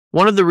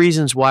One of the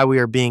reasons why we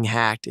are being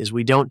hacked is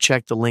we don't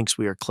check the links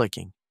we are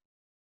clicking.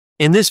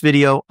 In this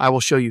video, I will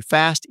show you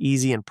fast,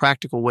 easy, and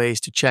practical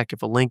ways to check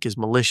if a link is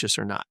malicious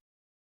or not.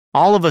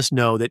 All of us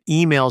know that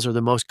emails are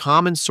the most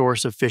common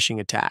source of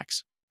phishing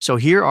attacks. So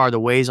here are the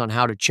ways on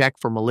how to check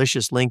for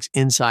malicious links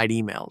inside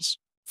emails.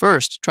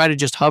 First, try to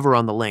just hover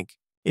on the link.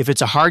 If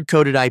it's a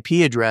hard-coded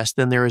IP address,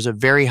 then there is a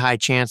very high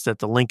chance that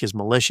the link is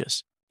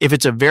malicious. If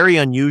it's a very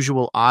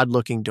unusual,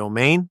 odd-looking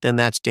domain, then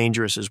that's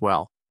dangerous as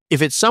well.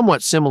 If it's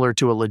somewhat similar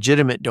to a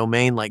legitimate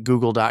domain like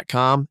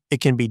google.com,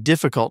 it can be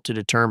difficult to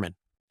determine.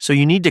 So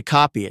you need to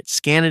copy it,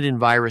 scan it in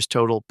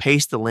VirusTotal,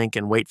 paste the link,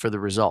 and wait for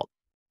the result.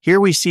 Here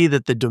we see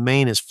that the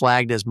domain is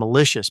flagged as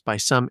malicious by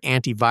some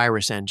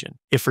antivirus engine.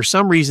 If for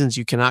some reasons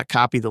you cannot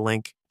copy the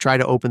link, try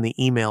to open the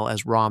email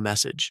as raw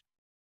message.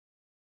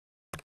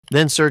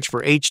 Then search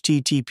for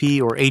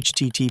HTTP or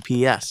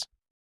HTTPS.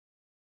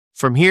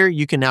 From here,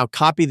 you can now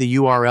copy the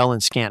URL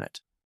and scan it.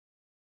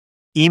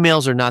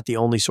 Emails are not the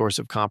only source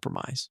of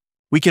compromise.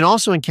 We can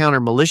also encounter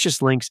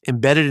malicious links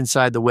embedded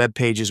inside the web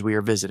pages we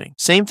are visiting.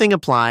 Same thing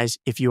applies.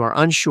 If you are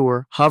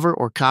unsure, hover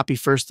or copy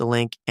first the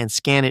link and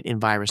scan it in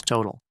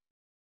VirusTotal.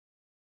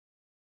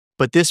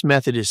 But this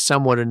method is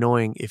somewhat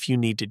annoying if you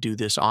need to do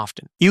this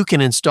often. You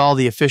can install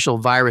the official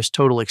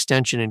VirusTotal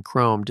extension in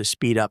Chrome to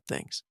speed up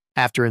things.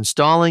 After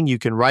installing, you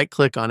can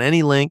right-click on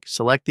any link,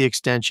 select the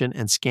extension,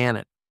 and scan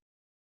it.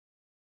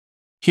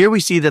 Here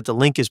we see that the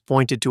link is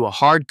pointed to a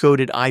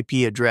hard-coded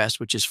IP address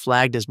which is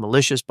flagged as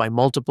malicious by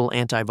multiple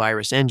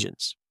antivirus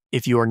engines.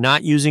 If you are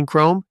not using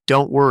Chrome,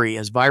 don't worry,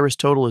 as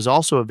VirusTotal is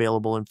also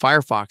available in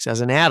Firefox as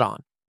an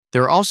add-on.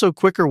 There are also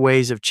quicker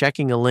ways of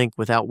checking a link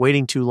without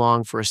waiting too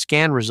long for a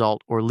scan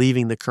result or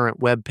leaving the current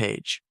web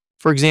page.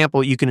 For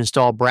example, you can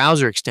install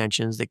browser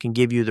extensions that can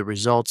give you the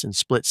results in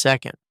split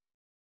second.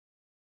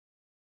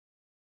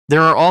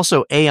 There are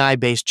also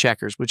AI-based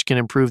checkers which can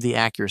improve the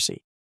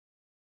accuracy.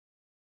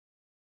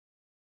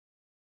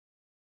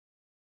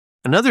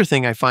 Another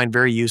thing I find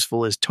very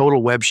useful is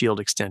Total Web Shield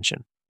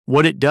extension.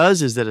 What it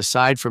does is that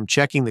aside from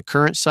checking the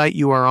current site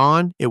you are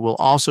on, it will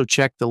also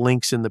check the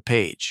links in the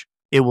page.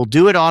 It will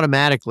do it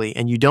automatically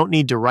and you don't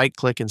need to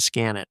right-click and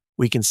scan it.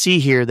 We can see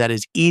here that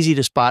it's easy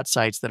to spot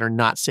sites that are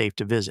not safe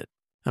to visit.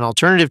 An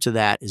alternative to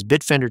that is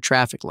Bitdefender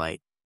Traffic Light.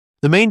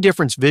 The main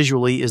difference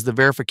visually is the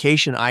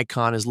verification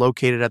icon is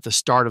located at the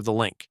start of the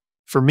link.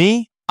 For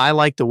me, I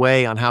like the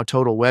way on how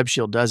Total Web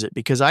Shield does it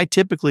because I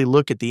typically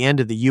look at the end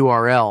of the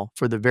URL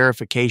for the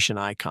verification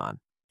icon.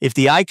 If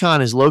the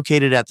icon is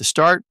located at the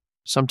start,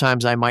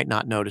 sometimes I might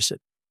not notice it.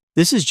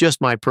 This is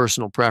just my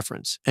personal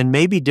preference and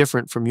may be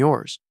different from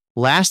yours.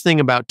 Last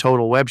thing about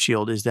Total Web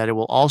Shield is that it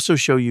will also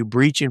show you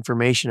breach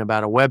information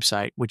about a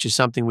website, which is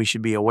something we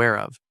should be aware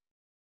of.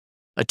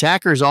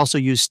 Attackers also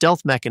use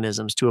stealth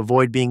mechanisms to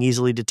avoid being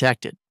easily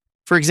detected.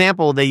 For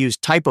example, they use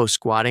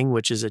typosquatting,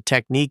 which is a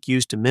technique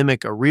used to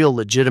mimic a real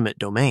legitimate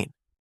domain.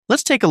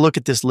 Let's take a look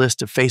at this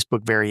list of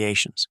Facebook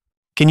variations.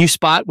 Can you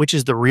spot which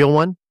is the real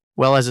one?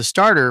 Well, as a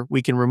starter,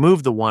 we can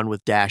remove the one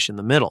with dash in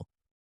the middle.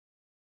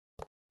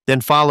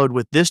 Then followed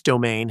with this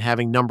domain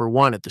having number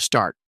 1 at the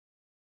start.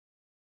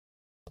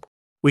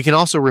 We can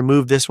also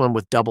remove this one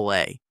with double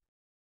A.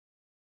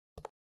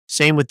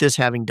 Same with this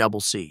having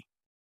double C.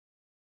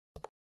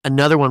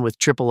 Another one with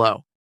triple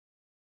O.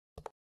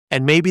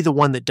 And maybe the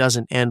one that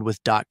doesn't end with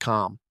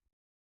 .com.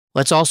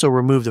 Let's also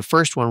remove the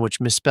first one which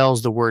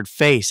misspells the word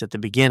face at the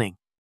beginning.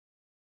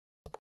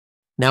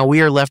 Now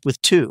we are left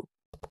with 2.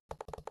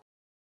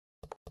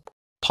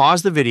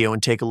 Pause the video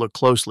and take a look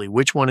closely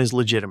which one is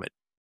legitimate.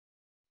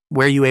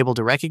 Were you able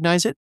to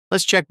recognize it?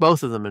 Let's check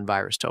both of them in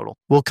VirusTotal.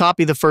 We'll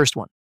copy the first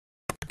one.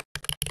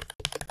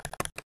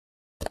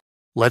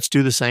 Let's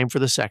do the same for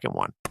the second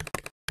one.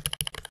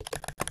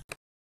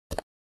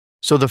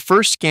 So the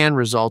first scan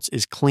results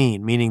is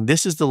clean, meaning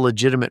this is the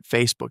legitimate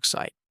Facebook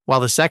site, while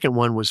the second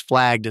one was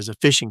flagged as a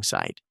phishing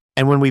site.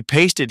 And when we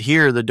paste it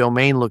here, the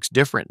domain looks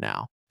different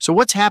now. So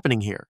what's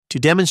happening here? To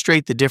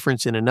demonstrate the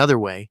difference in another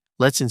way,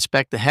 let's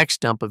inspect the hex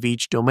dump of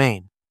each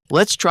domain.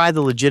 Let's try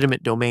the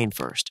legitimate domain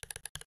first,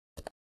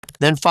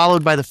 then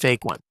followed by the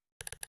fake one.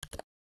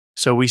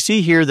 So we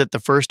see here that the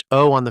first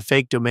O on the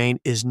fake domain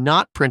is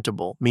not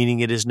printable, meaning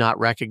it is not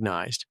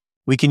recognized.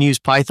 We can use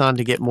Python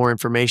to get more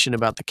information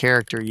about the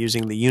character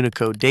using the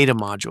Unicode data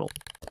module.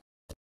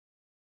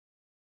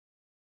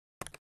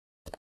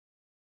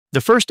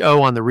 The first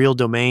O on the real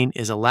domain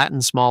is a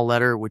Latin small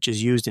letter which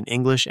is used in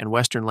English and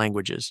Western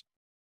languages.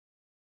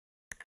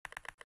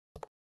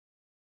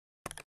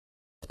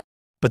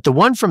 But the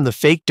one from the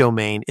fake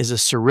domain is a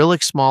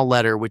Cyrillic small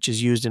letter which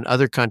is used in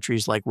other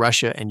countries like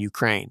Russia and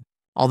Ukraine.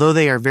 Although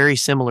they are very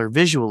similar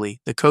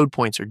visually, the code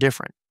points are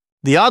different.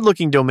 The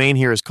odd-looking domain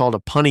here is called a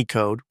punny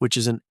code, which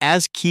is an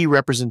ASCII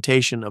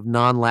representation of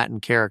non-Latin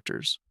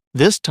characters.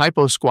 This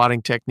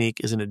typosquatting technique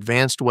is an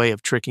advanced way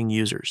of tricking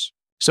users.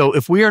 So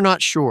if we are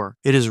not sure,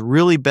 it is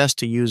really best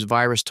to use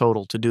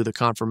VirusTotal to do the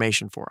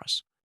confirmation for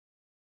us.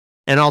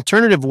 An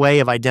alternative way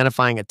of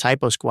identifying a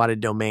typosquatted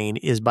domain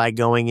is by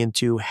going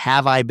into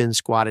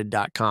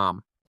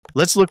haveibeenSquatted.com.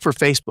 Let's look for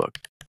Facebook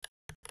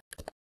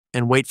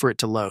and wait for it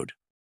to load.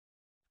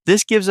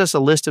 This gives us a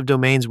list of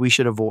domains we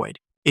should avoid.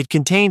 It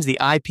contains the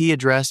IP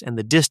address and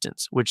the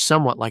distance, which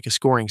somewhat like a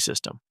scoring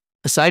system.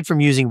 Aside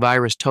from using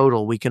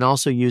VirusTotal, we can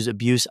also use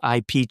Abuse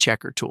IP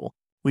Checker tool.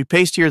 We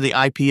paste here the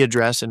IP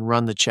address and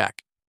run the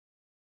check.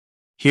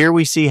 Here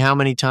we see how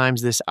many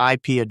times this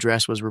IP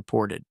address was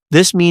reported.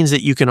 This means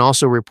that you can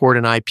also report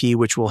an IP,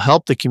 which will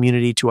help the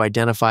community to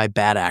identify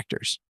bad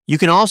actors. You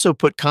can also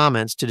put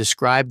comments to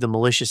describe the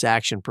malicious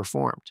action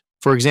performed.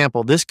 For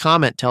example, this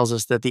comment tells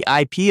us that the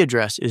IP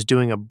address is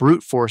doing a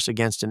brute force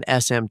against an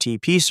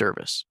SMTP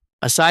service.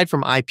 Aside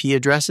from IP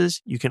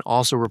addresses, you can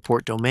also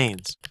report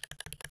domains.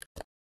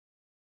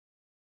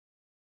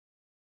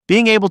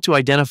 Being able to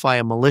identify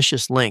a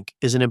malicious link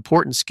is an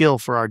important skill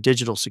for our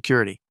digital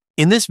security.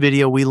 In this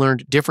video, we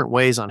learned different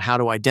ways on how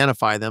to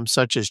identify them,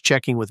 such as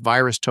checking with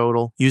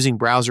VirusTotal, using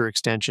browser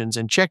extensions,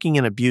 and checking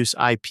an abuse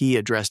IP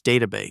address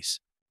database.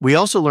 We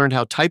also learned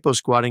how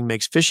typosquatting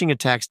makes phishing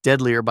attacks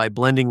deadlier by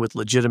blending with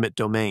legitimate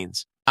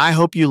domains. I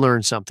hope you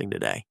learned something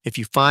today. If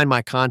you find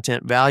my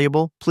content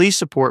valuable, please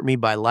support me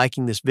by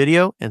liking this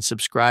video and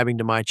subscribing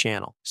to my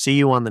channel. See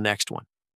you on the next one.